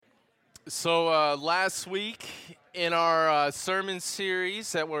So last week in our sermon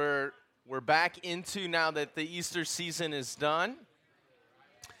series that we're back into now that the Easter season is done,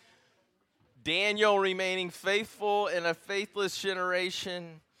 Daniel remaining faithful in a faithless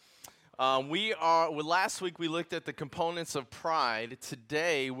generation. Last week we looked at the components of pride.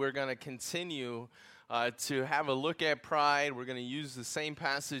 Today we're going to continue to have a look at pride. We're going to use the same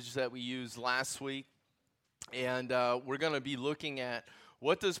passage that we used last week, and we're going to be looking at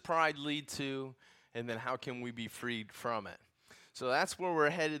what does pride lead to, and then how can we be freed from it. So that's where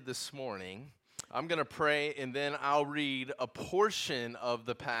we're headed this morning. I'm going to pray, and then I'll read a portion of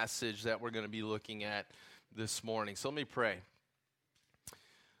the passage that we're going to be looking at this morning. So let me pray.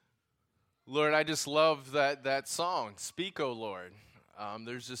 Lord, I just love that song, Speak, O Lord.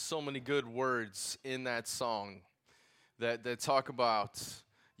 There's just so many good words in that song that talk about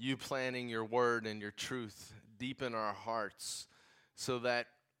you planting your word and your truth deep in our hearts, so that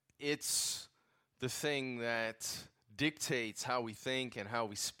it's the thing that dictates how we think and how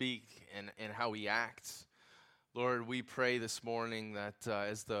we speak and how we act. Lord, we pray this morning that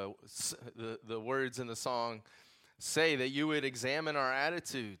as the words in the song say, that you would examine our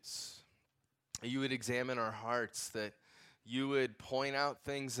attitudes, that you would examine our hearts, that you would point out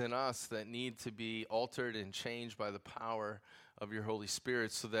things in us that need to be altered and changed by the power of your Holy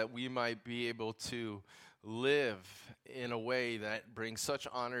Spirit, so that we might be able to live in a way that brings such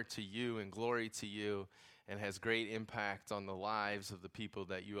honor to you and glory to you and has great impact on the lives of the people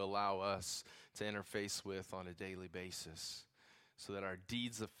that you allow us to interface with on a daily basis, so that our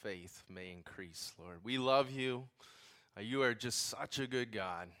deeds of faith may increase, Lord. We love you. You are just such a good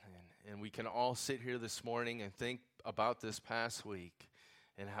God, and we can all sit here this morning and think about this past week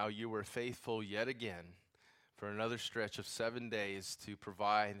and how you were faithful yet again for another stretch of 7 days to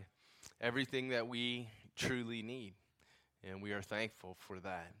provide everything that we truly need, and we are thankful for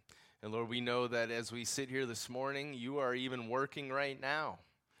that. And Lord, we know that as we sit here this morning, you are even working right now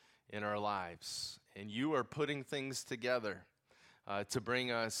in our lives, and you are putting things together to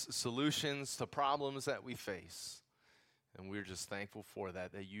bring us solutions to problems that we face, and we're just thankful for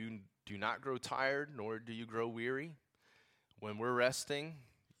that you do not grow tired, nor do you grow weary. When we're resting,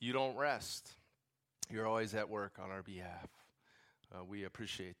 you don't rest. You're always at work on our behalf. We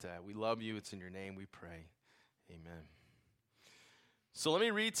appreciate that. We love you. It's in your name we pray. Amen. So let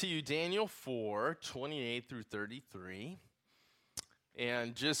me read to you Daniel 4, 28 through 33.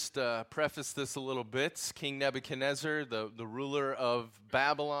 And just preface this a little bit. King Nebuchadnezzar, the ruler of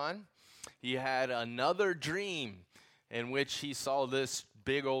Babylon, he had another dream in which he saw this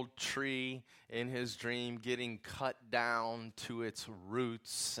big old tree in his dream getting cut down to its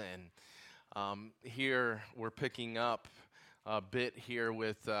roots. And here we're picking up a bit here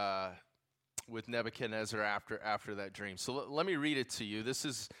with Nebuchadnezzar after that dream. So let me read it to you. This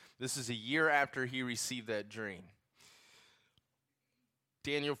is a year after he received that dream.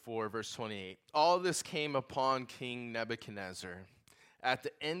 Daniel 4, verse 28. All this came upon King Nebuchadnezzar. At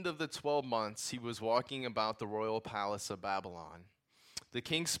the end of the 12 months, he was walking about the royal palace of Babylon. The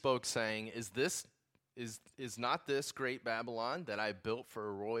king spoke, saying, Is not this great Babylon that I built for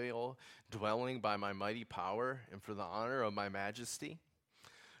a royal dwelling by my mighty power and for the honor of my majesty?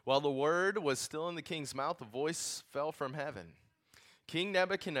 While the word was still in the king's mouth, a voice fell from heaven. King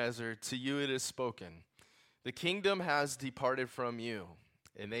Nebuchadnezzar, to you it is spoken. The kingdom has departed from you,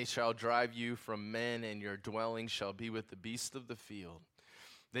 and they shall drive you from men, and your dwelling shall be with the beasts of the field.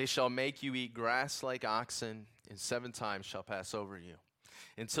 They shall make you eat grass like oxen, and 7 times shall pass over you,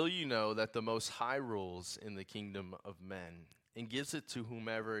 until you know that the Most High rules in the kingdom of men, and gives it to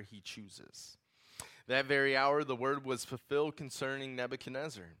whomever he chooses. That very hour the word was fulfilled concerning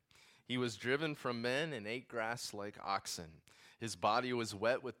Nebuchadnezzar. He was driven from men and ate grass like oxen. His body was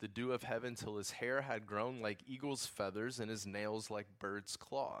wet with the dew of heaven till his hair had grown like eagle's feathers and his nails like bird's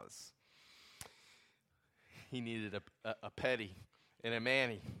claws. He needed a petty and a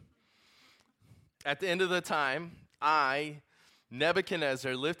manny. At the end of the time, I,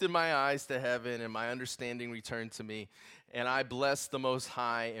 Nebuchadnezzar, lifted my eyes to heaven, and my understanding returned to me. And I blessed the Most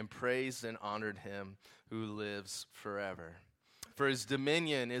High and praised and honored him who lives forever. For his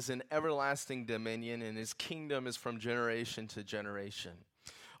dominion is an everlasting dominion, and his kingdom is from generation to generation.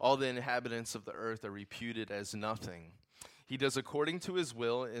 All the inhabitants of the earth are reputed as nothing. He does according to his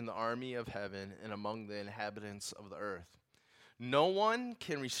will in the army of heaven and among the inhabitants of the earth. No one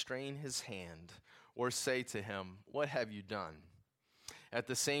can restrain his hand or say to him, What have you done? At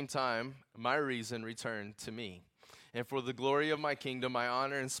the same time, my reason returned to me, and for the glory of my kingdom, my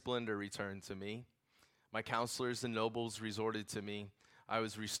honor and splendor returned to me. My counselors and nobles resorted to me. I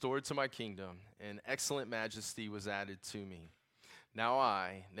was restored to my kingdom, and excellent majesty was added to me. Now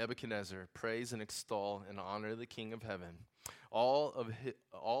I, Nebuchadnezzar, praise and extol and honor the King of heaven, all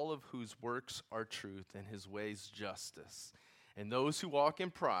of whose works are truth and his ways justice. And those who walk in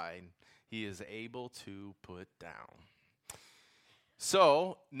pride, he is able to put down.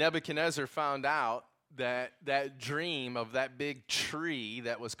 So Nebuchadnezzar found out that dream of that big tree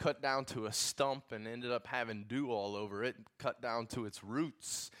that was cut down to a stump and ended up having dew all over it, cut down to its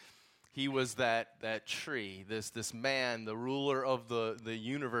roots. He was that tree, this man, the ruler of the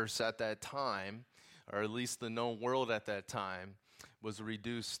universe at that time, or at least the known world at that time, was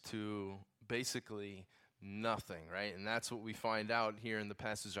reduced to basically nothing, right? And that's what we find out here in the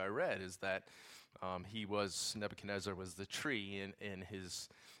passage I read, is that Nebuchadnezzar was the tree in his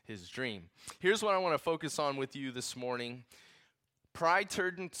dream. Here's what I want to focus on with you this morning. Pride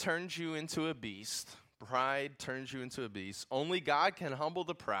turns you into a beast. Pride turns you into a beast. Only God can humble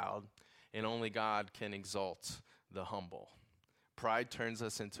the proud, and only God can exalt the humble. Pride turns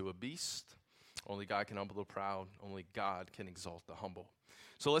us into a beast. Only God can humble the proud. Only God can exalt the humble.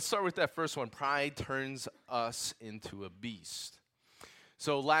 So let's start with that first one. Pride turns us into a beast.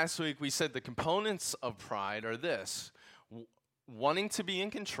 So last week we said the components of pride are this: wanting to be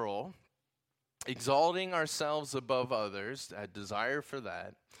in control, exalting ourselves above others, a desire for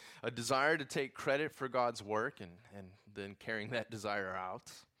that, a desire to take credit for God's work and then carrying that desire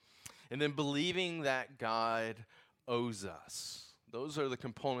out, and then believing that God owes us. Those are the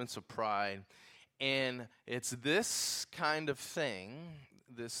components of pride. And it's this kind of thing,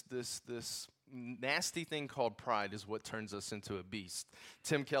 this nasty thing called pride is what turns us into a beast.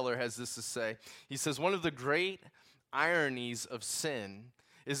 Tim Keller has this to say. He says, one of the great ironies of sin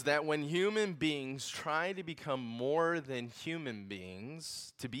is that when human beings try to become more than human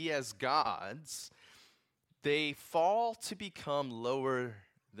beings, to be as gods, they fall to become lower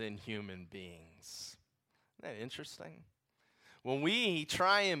than human beings. Isn't that interesting? When we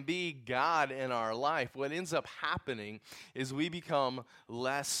try and be God in our life, what ends up happening is we become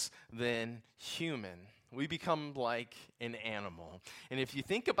less than human. We become like an animal. And if you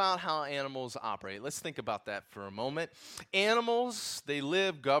think about how animals operate, let's think about that for a moment. Animals, they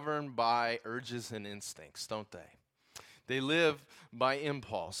live governed by urges and instincts, don't they? They live by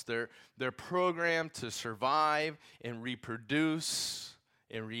impulse. They're programmed to survive and reproduce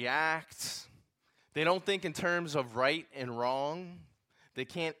and react. They don't think in terms of right and wrong. They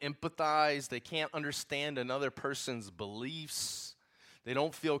can't empathize. They can't understand another person's beliefs. They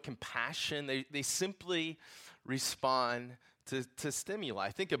don't feel compassion. They simply respond to stimuli.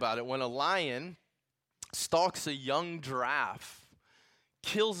 Think about it. When a lion stalks a young giraffe,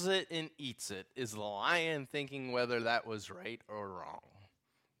 kills it and eats it, is the lion thinking whether that was right or wrong?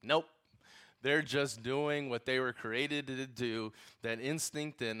 Nope. They're just doing what they were created to do, that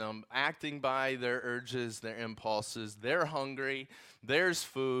instinct in them, acting by their urges, their impulses. They're hungry. There's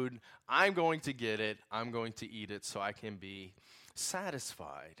food. I'm going to get it. I'm going to eat it so I can be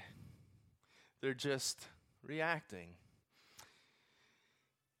satisfied. They're just reacting.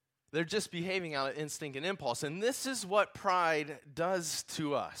 They're just behaving out of instinct and impulse. And this is what pride does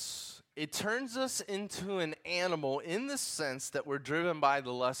to us. It turns us into an animal in the sense that we're driven by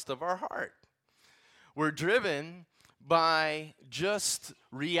the lust of our heart. We're driven by just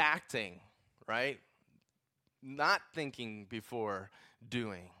reacting, right? Not thinking before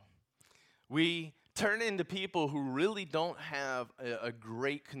doing. We turn into people who really don't have a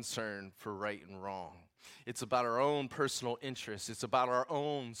great concern for right and wrong. It's about our own personal interests. It's about our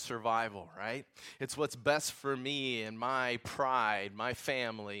own survival, right? It's what's best for me and my pride, my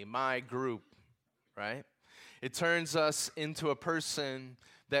family, my group, right? It turns us into a person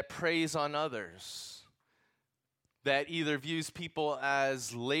that preys on others, that either views people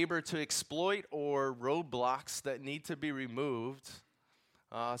as labor to exploit or roadblocks that need to be removed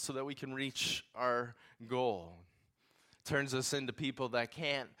so that we can reach our goal. Turns us into people that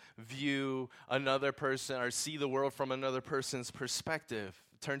can't view another person or see the world from another person's perspective.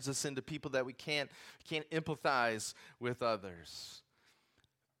 Turns us into people that we can't empathize with others.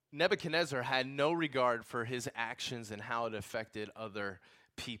 Nebuchadnezzar had no regard for his actions and how it affected other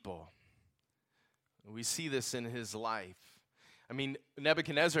people. We see this in his life. I mean,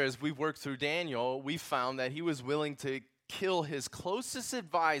 Nebuchadnezzar, as we've worked through Daniel, we found that he was willing to kill his closest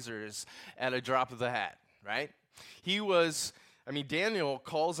advisors at a drop of the hat, right? Daniel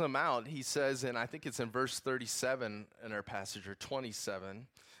calls him out. He says, and I think it's in verse 37 in our passage, or 27,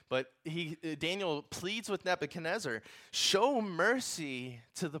 but Daniel pleads with Nebuchadnezzar, show mercy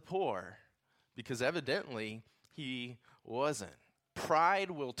to the poor, because evidently he wasn't.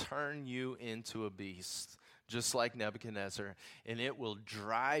 Pride will turn you into a beast, just like Nebuchadnezzar, and it will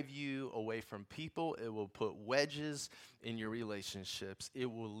drive you away from people. It will put wedges in your relationships.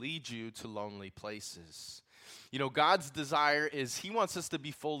 It will lead you to lonely places. You know, God's desire is He wants us to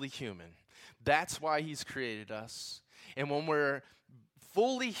be fully human. That's why He's created us. And when we're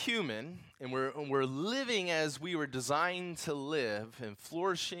fully human and we're living as we were designed to live and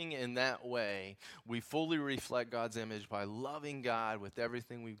flourishing in that way, we fully reflect God's image by loving God with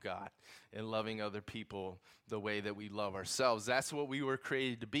everything we've got and loving other people the way that we love ourselves. That's what we were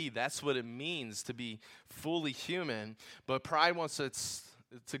created to be. That's what it means to be fully human. But pride wants us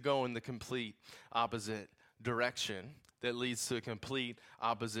to go in the complete opposite direction that leads to a complete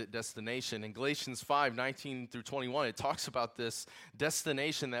opposite destination. In Galatians 5:19-21, it talks about this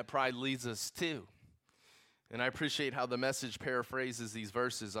destination that pride leads us to. And I appreciate how the Message paraphrases these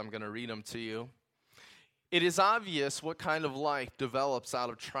verses. I'm going to read them to you. It is obvious what kind of life develops out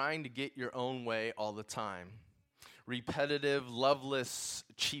of trying to get your own way all the time. Repetitive, loveless,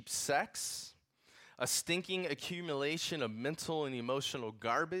 cheap sex, a stinking accumulation of mental and emotional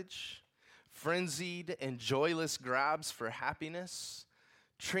garbage, frenzied and joyless grabs for happiness,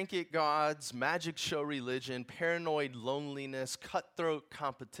 trinket gods, magic show religion, paranoid loneliness, cutthroat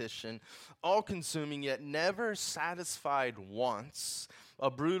competition, all-consuming yet never satisfied wants, a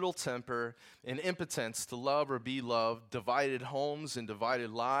brutal temper, an impotence to love or be loved, divided homes and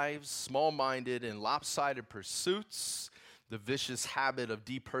divided lives, small-minded and lopsided pursuits, the vicious habit of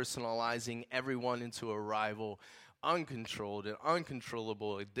depersonalizing everyone into a rival, uncontrolled and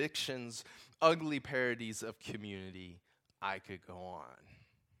uncontrollable addictions, ugly parodies of community. I could go on.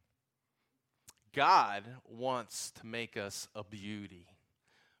 God wants to make us a beauty.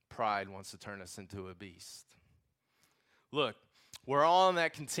 Pride wants to turn us into a beast. Look, we're all on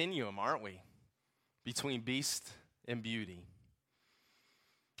that continuum, aren't we? Between beast and beauty.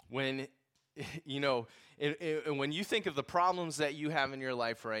 When, when you think of the problems that you have in your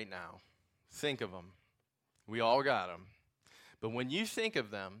life right now, think of them. We all got them. But when you think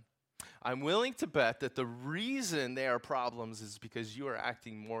of them, I'm willing to bet that the reason they are problems is because you are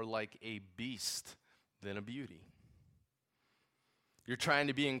acting more like a beast than a beauty. You're trying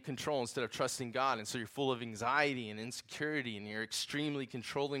to be in control instead of trusting God, and so you're full of anxiety and insecurity, and you're extremely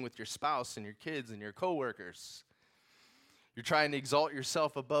controlling with your spouse and your kids and your coworkers. You're trying to exalt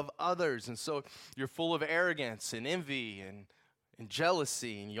yourself above others, and so you're full of arrogance and envy and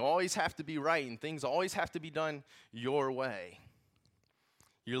jealousy, and you always have to be right, and things always have to be done your way.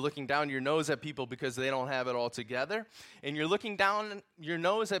 You're looking down your nose at people because they don't have it all together, and you're looking down your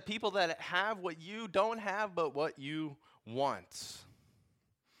nose at people that have what you don't have but what you want.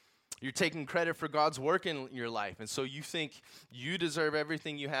 You're taking credit for God's work in your life, and so you think you deserve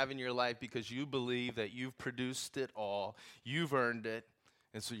everything you have in your life because you believe that you've produced it all, you've earned it,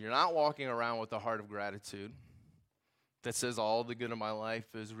 and so you're not walking around with a heart of gratitude that says all the good of my life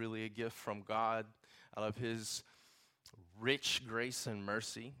is really a gift from God out of His rich grace and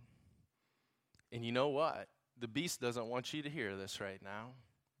mercy. And you know what? The beast doesn't want you to hear this right now.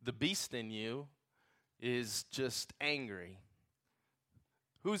 The beast in you is just angry.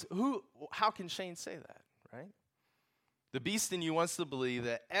 How can Shane say that, right? The beast in you wants to believe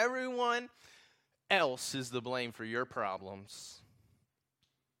that everyone else is the blame for your problems,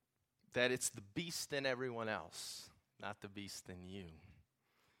 that it's the beast in everyone else, not the beast in you.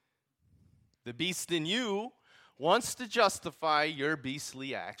 The beast in you wants to justify your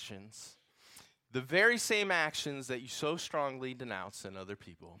beastly actions, the very same actions that you so strongly denounce in other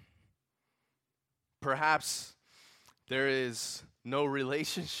people. Perhaps there is no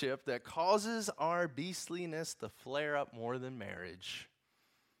relationship that causes our beastliness to flare up more than marriage.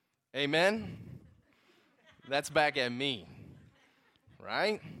 Amen? That's back at me,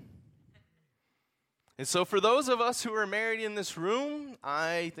 right? And so for those of us who are married in this room,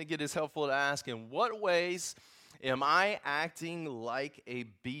 I think it is helpful to ask, in what ways am I acting like a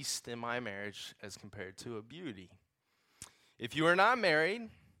beast in my marriage as compared to a beauty? If you are not married,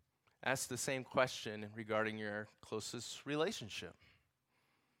 ask the same question regarding your closest relationship.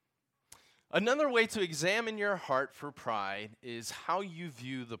 Another way to examine your heart for pride is how you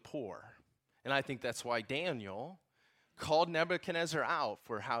view the poor. And I think that's why Daniel called Nebuchadnezzar out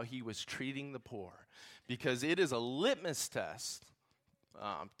for how he was treating the poor, because it is a litmus test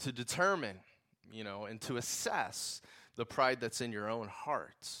to determine, and to assess the pride that's in your own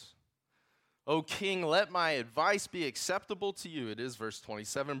heart. O king, let my advice be acceptable to you. It is verse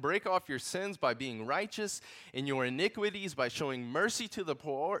 27. Break off your sins by being righteous, and your iniquities by showing mercy to the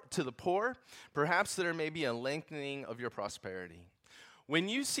poor. Perhaps there may be a lengthening of your prosperity. When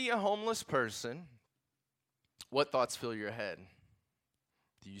you see a homeless person, what thoughts fill your head?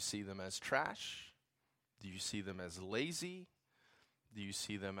 Do you see them as trash? Do you see them as lazy? Do you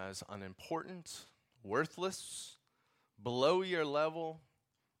see them as unimportant, worthless, below your level,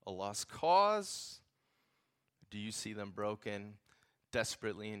 a lost cause? Do you see them broken,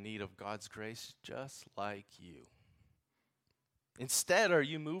 desperately in need of God's grace, just like you? Instead, are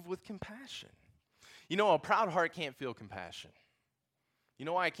you moved with compassion? You know, a proud heart can't feel compassion. You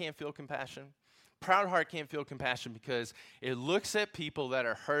know why I can't feel compassion? Proud heart can't feel compassion because it looks at people that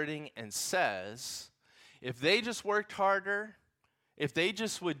are hurting and says, if they just worked harder, if they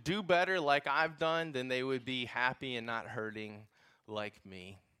just would do better like I've done, then they would be happy and not hurting like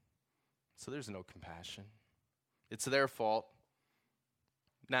me. So there's no compassion. It's their fault.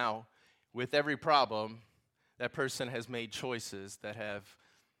 Now, with every problem, that person has made choices that have,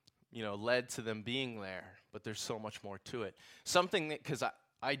 led to them being there, but there's so much more to it. Something that, because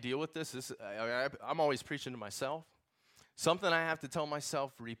I deal with this I'm always preaching to myself. Something I have to tell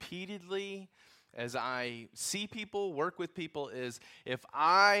myself repeatedly as I see people, work with people, is if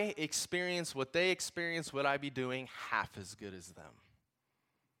I experience what they experience, would I be doing half as good as them?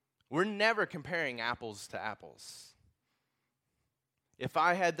 We're never comparing apples to apples. If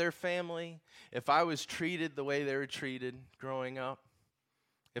I had their family, if I was treated the way they were treated growing up,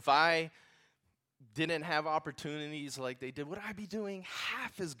 if I didn't have opportunities like they did, would I be doing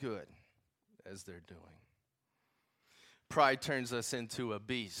half as good as they're doing? Pride turns us into a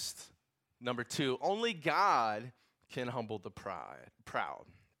beast. Number 2, only God can humble the proud.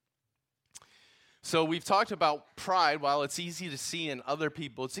 So we've talked about pride. While it's easy to see in other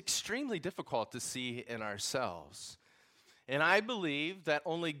people, it's extremely difficult to see in ourselves. And I believe that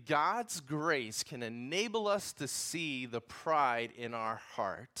only God's grace can enable us to see the pride in our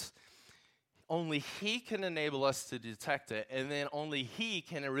heart. Only He can enable us to detect it, and then only He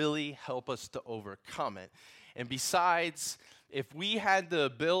can really help us to overcome it. And besides, if we had the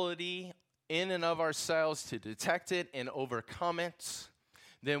ability in and of ourselves to detect it and overcome it,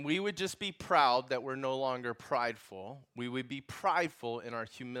 then we would just be proud that we're no longer prideful. We would be prideful in our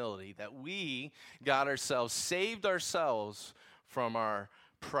humility, that we got ourselves, saved ourselves from our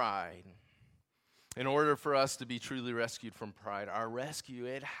pride. In order for us to be truly rescued from pride, our rescue,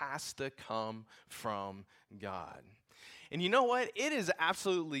 it has to come from God. And you know what? It is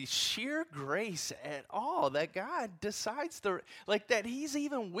absolutely sheer grace at all that God decides that He's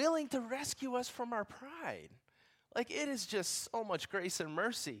even willing to rescue us from our pride. It is just so much grace and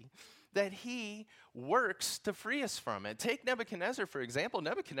mercy that He works to free us from it. Take Nebuchadnezzar, for example.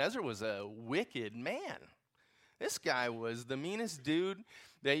 Nebuchadnezzar was a wicked man. This guy was the meanest dude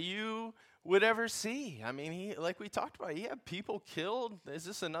that you would ever see. I mean, he, like we talked about, he had people killed. Is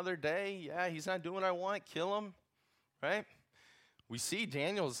this another day? Yeah, he's not doing what I want. Kill him, right? We see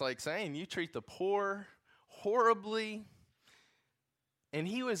Daniel's saying, you treat the poor horribly. And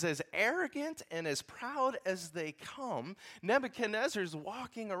he was as arrogant and as proud as they come. Nebuchadnezzar's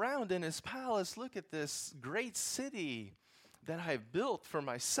walking around in his palace. Look at this great city that I've built for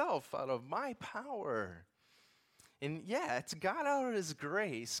myself out of my power. And yeah, it's God out of His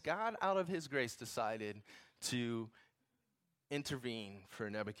grace. God out of His grace decided to intervene for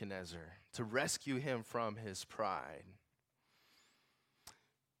Nebuchadnezzar, to rescue him from his pride.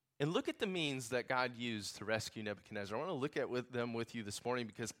 And look at the means that God used to rescue Nebuchadnezzar. I want to look at them with you this morning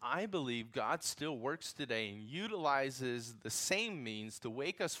because I believe God still works today and utilizes the same means to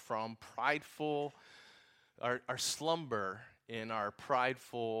wake us from prideful, our slumber in our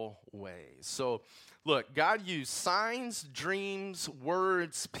prideful ways. So look, God used signs, dreams,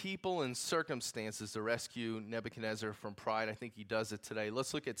 words, people, and circumstances to rescue Nebuchadnezzar from pride. I think He does it today.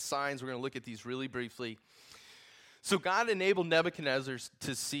 Let's look at signs. We're going to look at these really briefly. So God enabled Nebuchadnezzar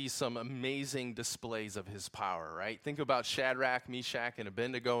to see some amazing displays of His power, right? Think about Shadrach, Meshach, and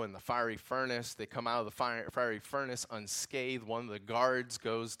Abednego in the fiery furnace. They come out of the fiery furnace unscathed. One of the guards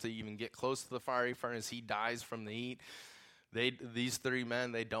goes to even get close to the fiery furnace. He dies from the heat. These 3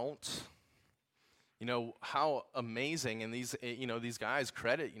 men, they don't. You know, how amazing. And these guys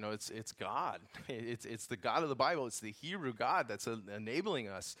credit, it's God. It's the God of the Bible. It's the Hebrew God that's enabling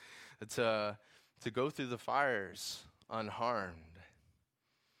us to go through the fires unharmed.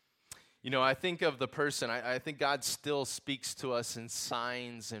 I think of the person, I think God still speaks to us in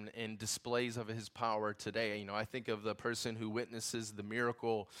signs and displays of His power today. I think of the person who witnesses the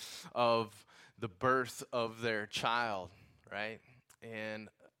miracle of the birth of their child, right? And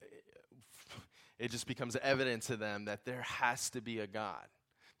it just becomes evident to them that there has to be a God,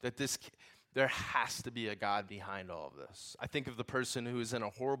 there has to be a God behind all of this. I think of the person who is in a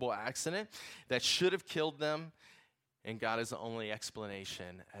horrible accident that should have killed them, And God is the only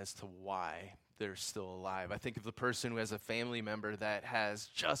explanation as to why they're still alive. I think of the person who has a family member that has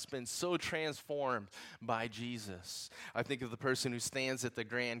just been so transformed by Jesus. I think of the person who stands at the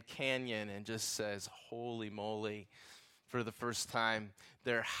Grand Canyon and just says, holy moly, for the first time,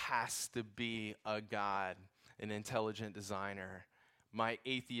 there has to be a God, an intelligent designer. My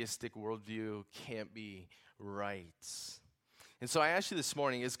atheistic worldview can't be right. And so I ask you this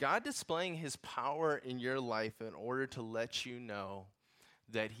morning, is God displaying his power in your life in order to let you know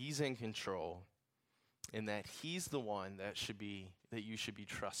that he's in control and that he's the one that you should be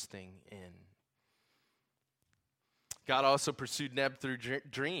trusting in? God also pursued Neb through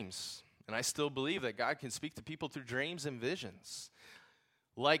dreams. And I still believe that God can speak to people through dreams and visions.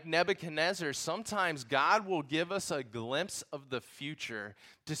 Like Nebuchadnezzar, sometimes God will give us a glimpse of the future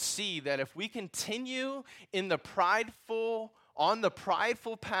to see that if we continue on the prideful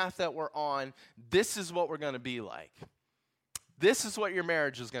path that we're on, this is what we're going to be like. This is what your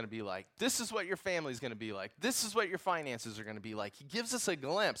marriage is going to be like. This is what your family is going to be like. This is what your finances are going to be like. He gives us a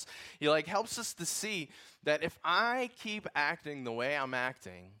glimpse. He helps us to see that if I keep acting the way I'm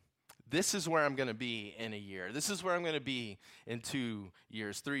acting, this is where I'm going to be in a year. This is where I'm going to be in 2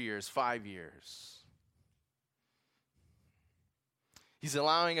 years, 3 years, 5 years. He's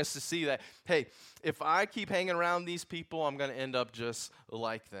allowing us to see that, hey, if I keep hanging around these people, I'm going to end up just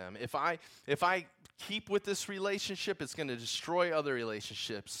like them. If I keep with this relationship, it's going to destroy other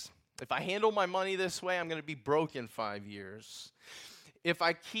relationships. If I handle my money this way, I'm going to be broke in 5 years. If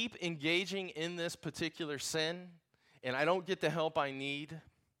I keep engaging in this particular sin and I don't get the help I need,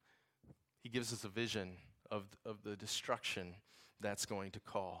 he gives us a vision of the destruction that's going to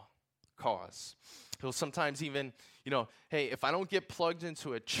cause. He'll sometimes even, hey, if I don't get plugged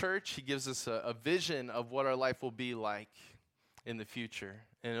into a church, he gives us a vision of what our life will be like in the future.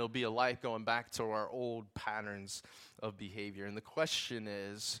 And it'll be a life going back to our old patterns of behavior. And the question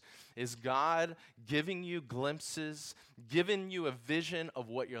is God giving you glimpses, giving you a vision of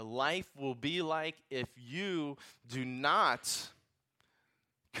what your life will be like if you do not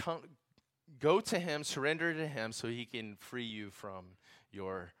go to him, surrender to him so he can free you from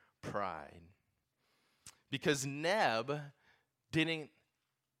your pride? Because Neb didn't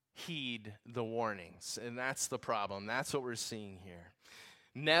heed the warnings, and that's the problem. That's what we're seeing here.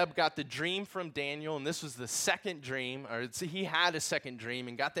 Neb got the dream from Daniel, and this was the second dream, he had a second dream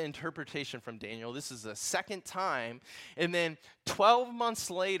and got the interpretation from Daniel. This is the second time. And then 12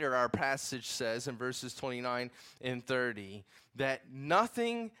 months later, our passage says in verses 29 and 30, that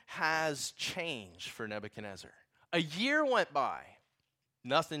nothing has changed for Nebuchadnezzar. A year went by,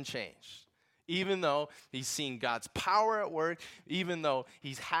 nothing changed. Even though he's seen God's power at work, even though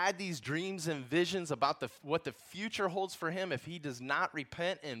he's had these dreams and visions about what the future holds for him if he does not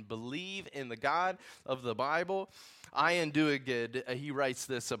repent and believe in the God of the Bible. Ian Duguid, he writes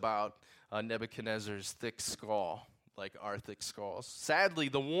this about Nebuchadnezzar's thick skull, like our thick skulls. Sadly,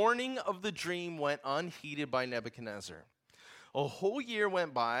 the warning of the dream went unheeded by Nebuchadnezzar. A whole year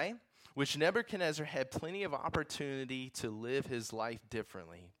went by, which Nebuchadnezzar had plenty of opportunity to live his life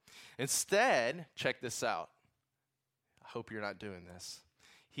differently. Instead, check this out. I hope you're not doing this.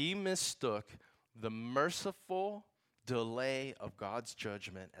 He mistook the merciful delay of God's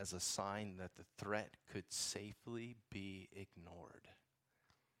judgment as a sign that the threat could safely be ignored.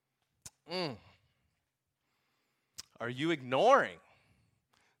 Are you ignoring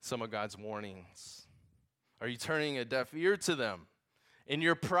some of God's warnings? Are you turning a deaf ear to them? In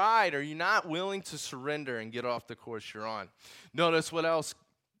your pride, are you not willing to surrender and get off the course you're on? Notice what else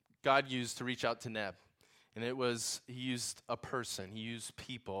God used to reach out to Neb. And he used a person. He used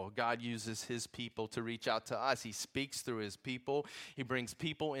people. God uses his people to reach out to us. He speaks through his people. He brings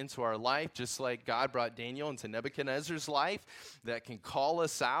people into our life, just like God brought Daniel into Nebuchadnezzar's life, that can call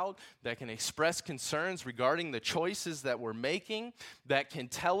us out, that can express concerns regarding the choices that we're making, that can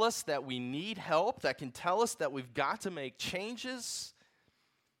tell us that we need help, that can tell us that we've got to make changes.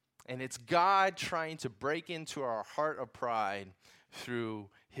 And it's God trying to break into our heart of pride through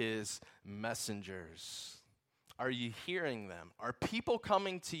his messengers. Are you hearing them? Are people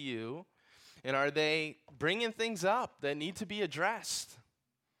coming to you, and are they bringing things up that need to be addressed?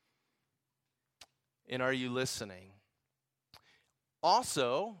 And are you listening?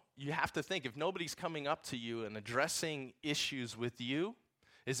 Also, you have to think, if nobody's coming up to you and addressing issues with you,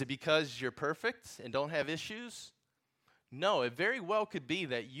 is it because you're perfect and don't have issues? No, it very well could be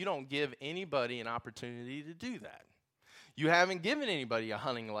that you don't give anybody an opportunity to do that. You haven't given anybody a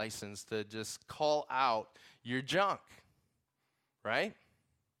hunting license to just call out your junk, right?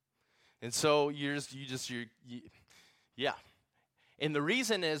 And so yeah. And the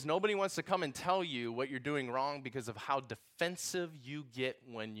reason is nobody wants to come and tell you what you're doing wrong because of how defensive you get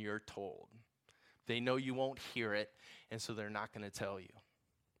when you're told. They know you won't hear it, and so they're not going to tell you.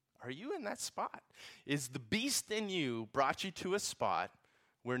 Are you in that spot? Is the beast in you brought you to a spot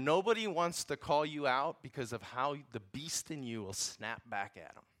where nobody wants to call you out because of how the beast in you will snap back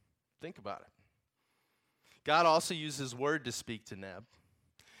at them? Think about it. God also used his word to speak to Neb.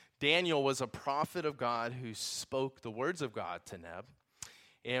 Daniel was a prophet of God who spoke the words of God to Neb.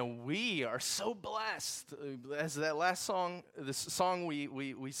 And we are so blessed, as that last song, this song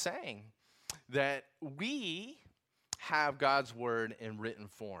we sang, that we have God's word in written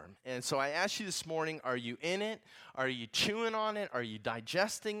form. And so I ask you this morning, are you in it? Are you chewing on it? Are you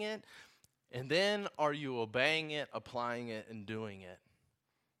digesting it? And then are you obeying it, applying it, and doing it?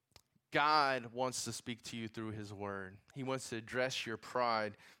 God wants to speak to you through his word. He wants to address your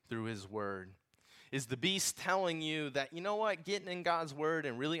pride through his word. Is the beast telling you that, you know what, getting in God's word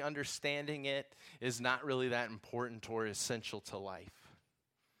and really understanding it is not really that important or essential to life?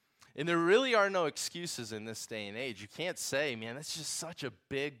 And there really are no excuses in this day and age. You can't say, man, that's just such a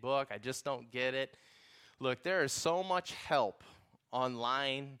big book. I just don't get it. Look, there is so much help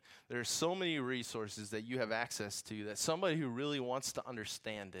online. There are so many resources that you have access to that somebody who really wants to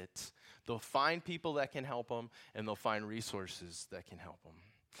understand it, they'll find people that can help them, and they'll find resources that can help them.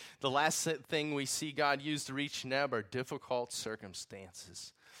 The last thing we see God use to reach Neb are difficult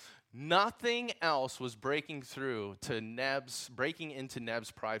circumstances. Nothing else was breaking into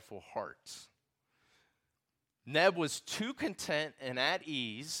Neb's prideful heart. Neb was too content and at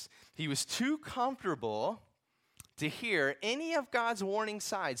ease. He was too comfortable to hear any of God's warning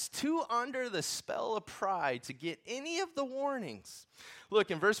signs, too under the spell of pride to get any of the warnings. Look,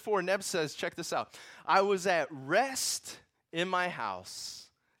 in verse 4, Neb says, check this out. I was at rest in my house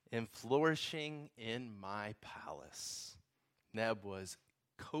and flourishing in my palace. Neb was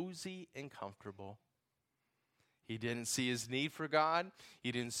cozy and comfortable. He didn't see his need for God.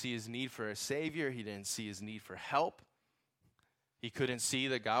 He didn't see his need for a Savior. He didn't see his need for help. He couldn't see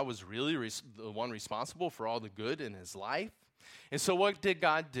that God was really the one responsible for all the good in his life. And so what did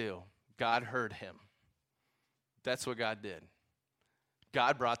God do? God heard him. That's what God did.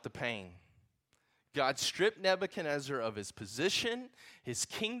 God brought the pain. God stripped Nebuchadnezzar of his position, his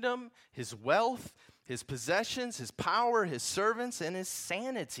kingdom, his wealth, his possessions, his power, his servants, and his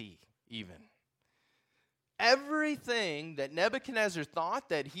sanity even. Everything that Nebuchadnezzar thought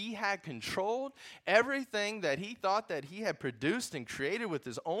that he had controlled, everything that he thought that he had produced and created with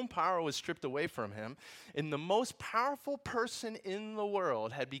his own power was stripped away from him. And the most powerful person in the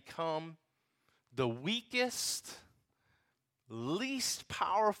world had become the weakest, least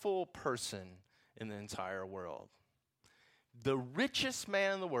powerful person in the entire world. The richest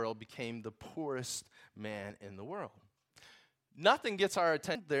man in the world became the poorest man in the world. Nothing gets our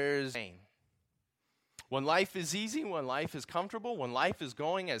attention. There's pain. When life is easy, when life is comfortable, when life is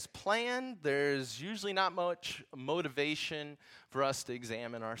going as planned, there's usually not much motivation for us to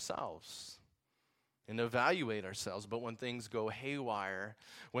examine ourselves and evaluate ourselves. But when things go haywire,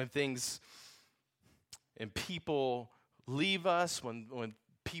 when things and people leave us, when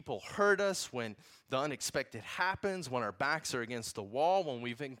people hurt us, when the unexpected happens, when our backs are against the wall, when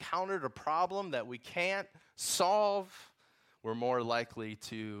we've encountered a problem that we can't solve, we're more likely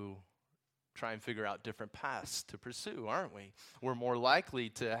to try and figure out different paths to pursue, aren't we? We're more likely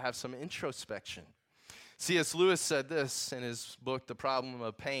to have some introspection. C.S. Lewis said this in his book, The Problem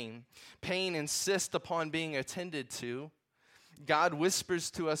of Pain. Pain insists upon being attended to. God whispers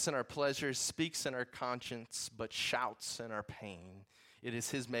to us in our pleasures, speaks in our conscience, but shouts in our pain. It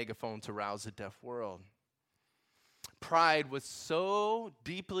is his megaphone to rouse a deaf world. Pride was so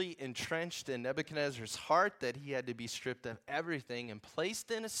deeply entrenched in Nebuchadnezzar's heart that he had to be stripped of everything and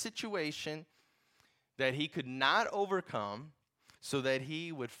placed in a situation that he could not overcome so that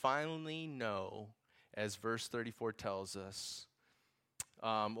he would finally know, as verse 34 tells us,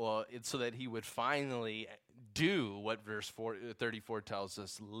 so that he would finally do what verse 34 tells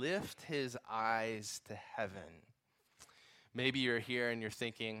us, lift his eyes to heaven. Maybe you're here and you're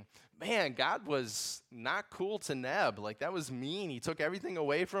thinking, man, God was not cool to Neb. Like, that was mean. He took everything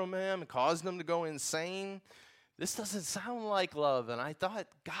away from him and caused him to go insane. This doesn't sound like love. And I thought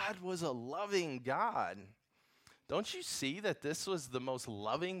God was a loving God. Don't you see that this was the most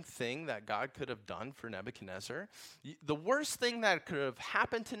loving thing that God could have done for Nebuchadnezzar? The worst thing that could have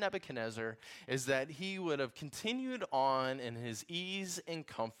happened to Nebuchadnezzar is that he would have continued on in his ease and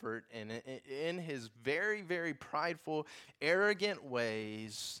comfort and in his very, very prideful, arrogant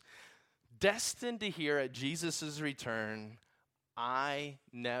ways, destined to hear at Jesus' return, I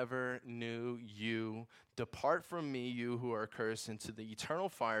never knew you, Depart from me, you who are cursed, into the eternal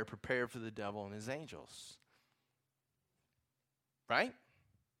fire prepared for the devil and his angels. Right?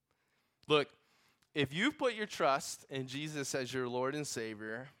 Look, if you've put your trust in Jesus as your Lord and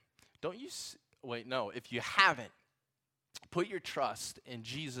Savior, if you haven't put your trust in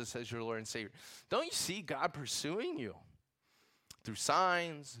Jesus as your Lord and Savior, don't you see God pursuing you through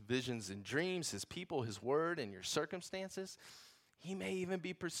signs, visions, and dreams, his people, his word, and your circumstances? He may even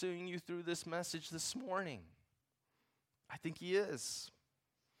be pursuing you through this message this morning. I think he is.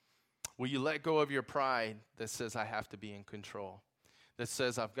 Will you let go of your pride that says, I have to be in control? That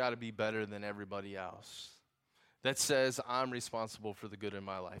says, I've got to be better than everybody else? That says, I'm responsible for the good in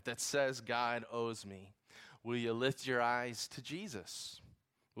my life? That says, God owes me? Will you lift your eyes to Jesus?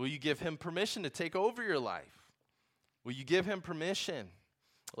 Will you give him permission to take over your life? Will you give him permission,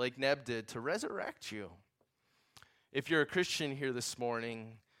 like Neb did, to resurrect you? If you're a Christian here this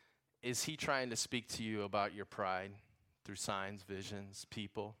morning, is he trying to speak to you about your pride through signs, visions,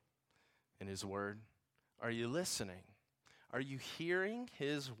 people, and his word? Are you listening? Are you hearing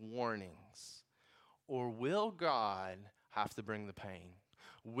his warnings? Or will God have to bring the pain?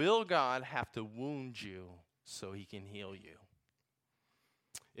 Will God have to wound you so he can heal you?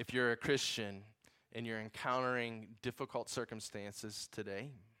 If you're a Christian and you're encountering difficult circumstances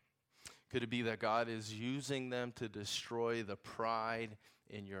today, could it be that God is using them to destroy the pride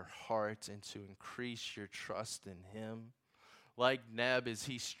in your heart and to increase your trust in him? Like Neb, is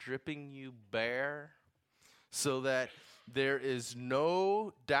he stripping you bare so that there is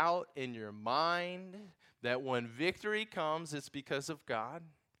no doubt in your mind that when victory comes, it's because of God?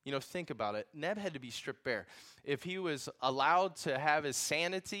 You know, think about it. Neb had to be stripped bare. If he was allowed to have his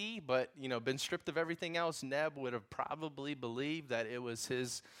sanity, but, been stripped of everything else, Neb would have probably believed that it was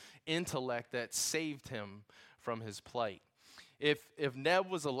his intellect that saved him from his plight. If Neb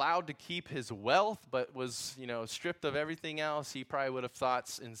was allowed to keep his wealth, but was, stripped of everything else, he probably would have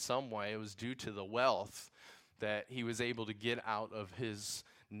thought in some way it was due to the wealth that he was able to get out of his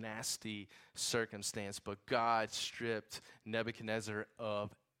nasty circumstance. But God stripped Nebuchadnezzar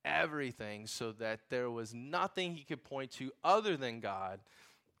of everything so that there was nothing he could point to other than God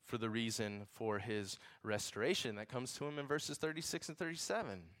for the reason for his restoration. That comes to him in verses 36 and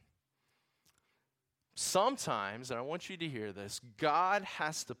 37. Sometimes, and I want you to hear this, God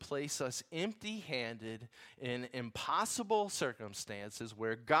has to place us empty-handed in impossible circumstances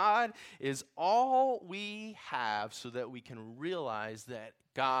where God is all we have so that we can realize that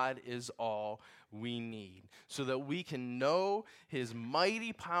God is all we need, so that we can know his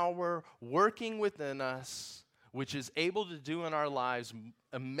mighty power working within us, which is able to do in our lives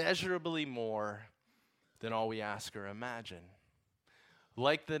immeasurably more than all we ask or imagine.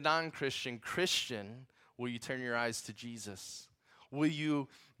 Like the non-Christian, Christian, will you turn your eyes to Jesus? Will you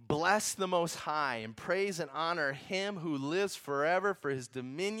bless the Most High and praise and honor him who lives forever? For his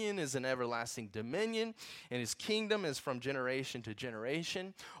dominion is an everlasting dominion, and his kingdom is from generation to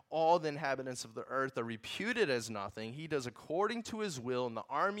generation. All the inhabitants of the earth are reputed as nothing. He does according to his will in the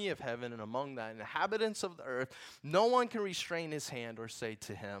army of heaven and among the inhabitants of the earth. No one can restrain his hand or say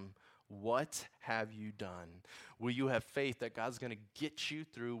to him, what have you done? Will you have faith that God's going to get you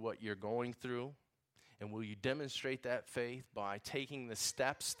through what you're going through? And will you demonstrate that faith by taking the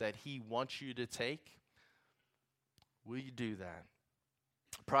steps that he wants you to take? Will you do that?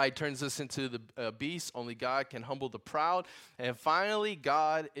 Pride turns us into the beast. Only God can humble the proud. And finally,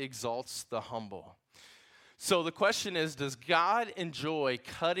 God exalts the humble. So the question is, does God enjoy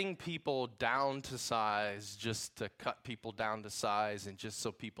cutting people down to size just to cut people down to size and just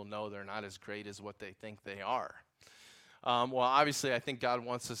so people know they're not as great as what they think they are? Well, obviously, I think God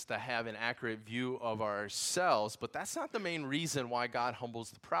wants us to have an accurate view of ourselves, but that's not the main reason why God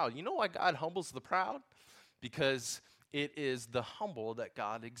humbles the proud. You know why God humbles the proud? Because it is the humble that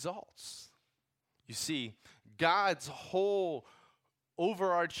God exalts. You see, God's whole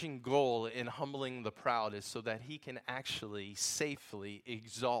overarching goal in humbling the proud is so that he can actually safely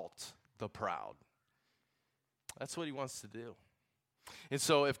exalt the proud. That's what he wants to do. And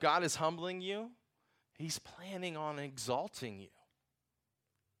so if God is humbling you, he's planning on exalting you.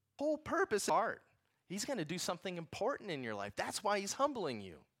 Whole purpose of art. He's going to do something important in your life. That's why he's humbling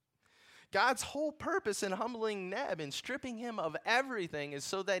you. God's whole purpose in humbling Neb and stripping him of everything is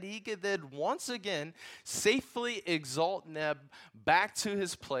so that he could then once again safely exalt Neb back to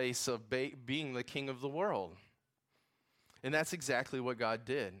his place of being the king of the world. And that's exactly what God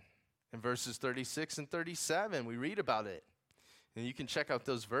did. In verses 36 and 37, we read about it. And you can check out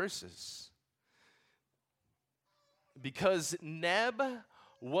those verses. Because Neb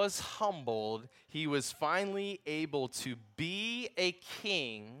was humbled, he was finally able to be a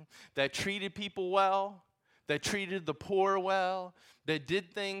king that treated people well that treated the poor well, that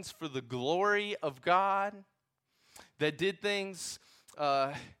did things for the glory of God, that did things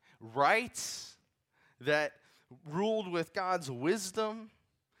right, that ruled with God's wisdom.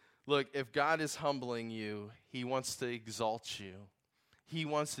 Look, if God is humbling you, he wants to exalt you. He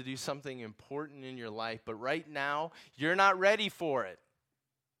wants to do something important in your life, but right now, you're not ready for it.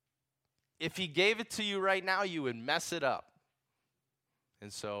 If he gave it to you right now, you would mess it up.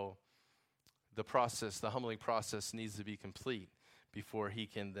 And so the humbling process needs to be complete before he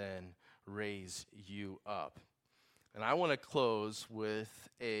can then raise you up. And I want to close with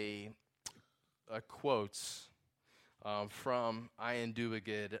a quote from Ian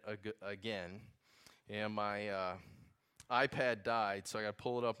Duguid again. And my iPad died, so I got to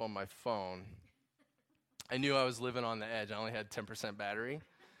pull it up on my phone. I knew I was living on the edge. I only had 10% battery.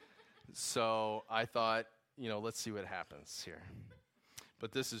 So I thought, let's see what happens here.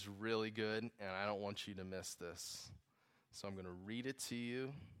 But this is really good, and I don't want you to miss this. So I'm going to read it to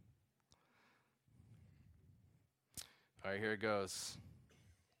you. All right, here it goes.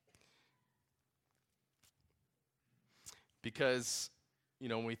 Because,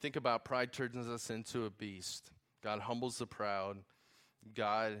 when we think about pride turns us into a beast. God humbles the proud.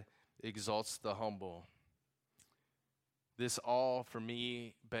 God exalts the humble. This all, for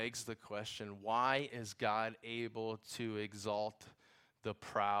me, begs the question, why is God able to exalt the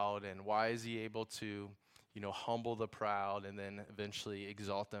proud, and why is he able to, humble the proud and then eventually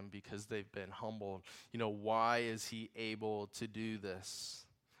exalt them because they've been humbled? Why is he able to do this?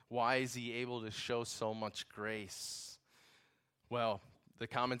 Why is he able to show so much grace? Well, the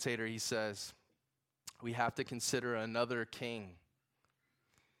commentator, he says, we have to consider another king.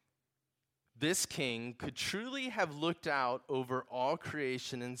 This king could truly have looked out over all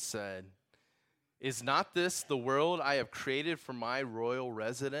creation and said, "Is not this the world I have created for my royal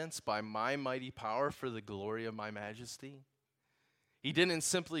residence by my mighty power for the glory of my majesty?" He didn't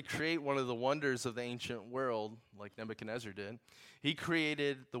simply create one of the wonders of the ancient world like Nebuchadnezzar did. He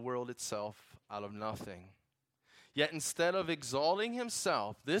created the world itself out of nothing. Yet instead of exalting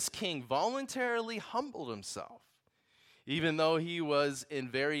himself, this king voluntarily humbled himself. Even though he was in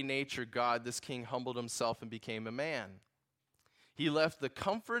very nature God, this king humbled himself and became a man. He left the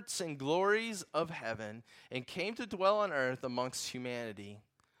comforts and glories of heaven and came to dwell on earth amongst humanity,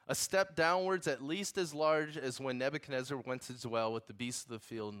 a step downwards at least as large as when Nebuchadnezzar went to dwell with the beasts of the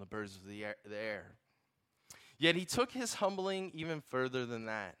field and the birds of the air. Yet he took his humbling even further than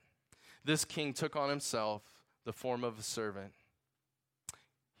that. This king took on himself the form of a servant.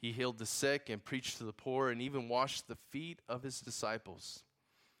 He healed the sick and preached to the poor and even washed the feet of his disciples.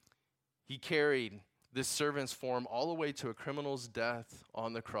 He carried this servant's form all the way to a criminal's death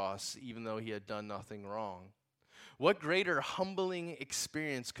on the cross, even though he had done nothing wrong. What greater humbling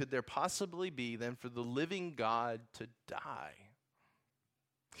experience could there possibly be than for the living God to die?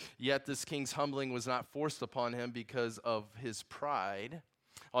 Yet this king's humbling was not forced upon him because of his pride.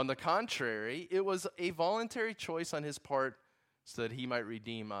 On the contrary, it was a voluntary choice on his part so that he might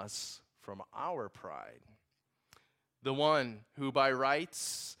redeem us from our pride. The one who by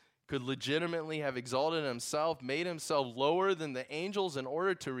rights could legitimately have exalted himself, made himself lower than the angels in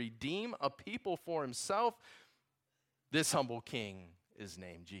order to redeem a people for himself. This humble king is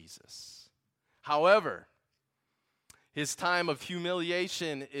named Jesus. However, his time of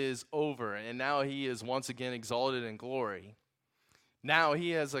humiliation is over, and now he is once again exalted in glory. Now he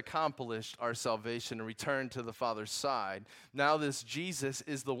has accomplished our salvation and returned to the Father's side. Now this Jesus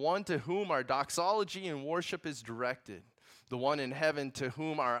is the one to whom our doxology and worship is directed, the one in heaven to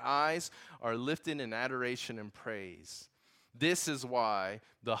whom our eyes are lifted in adoration and praise. This is why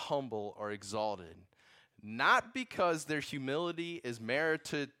the humble are exalted, not because their humility is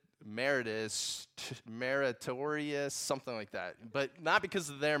meritorious, something like that, but not because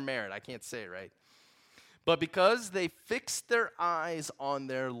of their merit. I can't say it right. But because they fixed their eyes on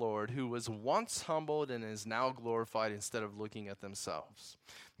their Lord, who was once humbled and is now glorified instead of looking at themselves.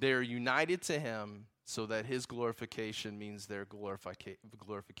 They are united to him so that his glorification means their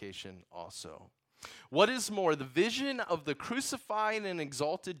glorification also. What is more, the vision of the crucified and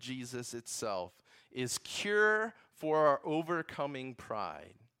exalted Jesus itself is cure for our overcoming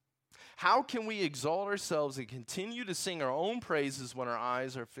pride. How can we exalt ourselves and continue to sing our own praises when our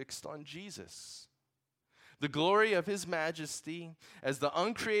eyes are fixed on Jesus? The glory of his majesty as the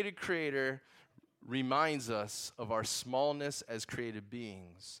uncreated creator reminds us of our smallness as created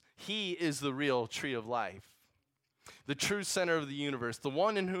beings. He is the real tree of life, the true center of the universe, the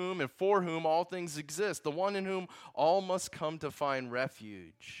one in whom and for whom all things exist, the one in whom all must come to find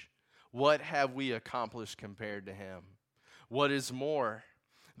refuge. What have we accomplished compared to him? What is more,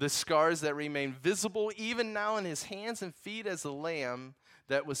 The scars that remain visible even now in his hands and feet as the lamb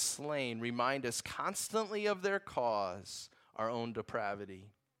that was slain remind us constantly of their cause, our own depravity.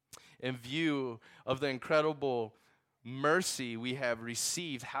 In view of the incredible mercy we have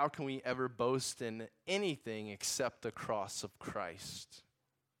received, how can we ever boast in anything except the cross of Christ?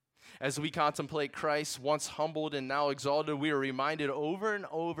 As we contemplate Christ, once humbled and now exalted, we are reminded over and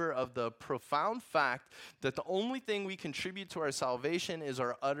over of the profound fact that the only thing we contribute to our salvation is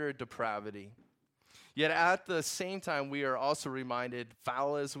our utter depravity. Yet at the same time, we are also reminded,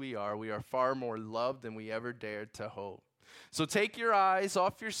 foul as we are far more loved than we ever dared to hope. So take your eyes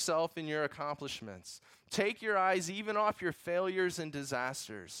off yourself and your accomplishments. Take your eyes even off your failures and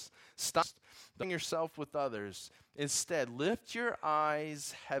disasters. Stop comparing yourself with others. Instead, lift your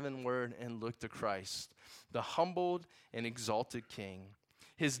eyes heavenward and look to Christ, the humbled and exalted King.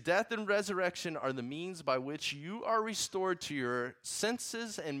 His death and resurrection are the means by which you are restored to your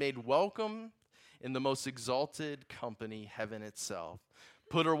senses and made welcome in the most exalted company, heaven itself.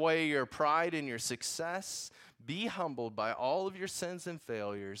 Put away your pride and your success. Be humbled by all of your sins and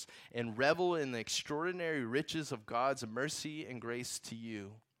failures, and revel in the extraordinary riches of God's mercy and grace to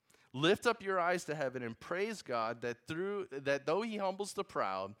you. Lift up your eyes to heaven and praise God that though he humbles the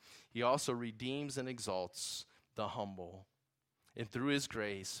proud, he also redeems and exalts the humble, and through his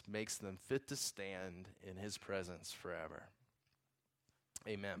grace makes them fit to stand in his presence forever.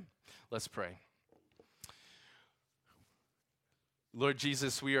 Amen. Let's pray. Lord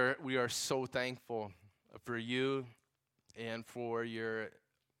Jesus, we are so thankful for you and for your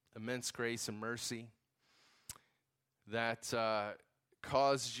immense grace and mercy that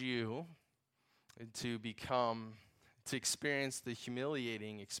caused you to experience the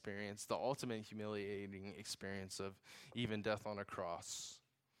humiliating experience, the ultimate humiliating experience of even death on a cross,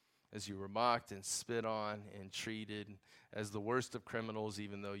 as you were mocked and spit on and treated as the worst of criminals,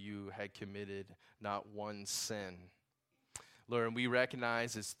 even though you had committed not one sin. Lord, and we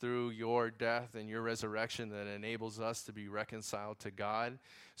recognize it's through your death and your resurrection that enables us to be reconciled to God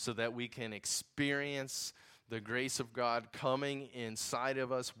so that we can experience the grace of God coming inside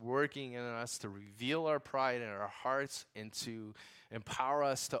of us, working in us to reveal our pride in our hearts and to empower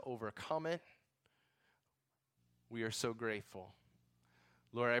us to overcome it. We are so grateful.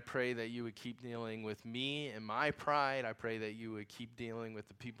 Lord, I pray that you would keep dealing with me and my pride. I pray that you would keep dealing with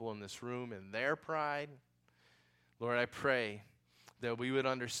the people in this room and their pride. Lord, I pray that we would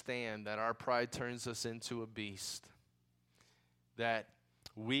understand that our pride turns us into a beast, that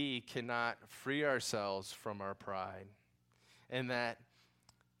we cannot free ourselves from our pride, and that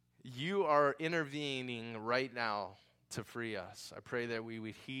you are intervening right now to free us. I pray that we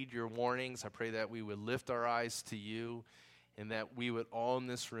would heed your warnings. I pray that we would lift our eyes to you, and that we would all in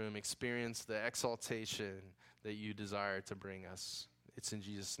this room experience the exaltation that you desire to bring us. It's in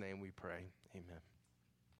Jesus' name we pray. Amen.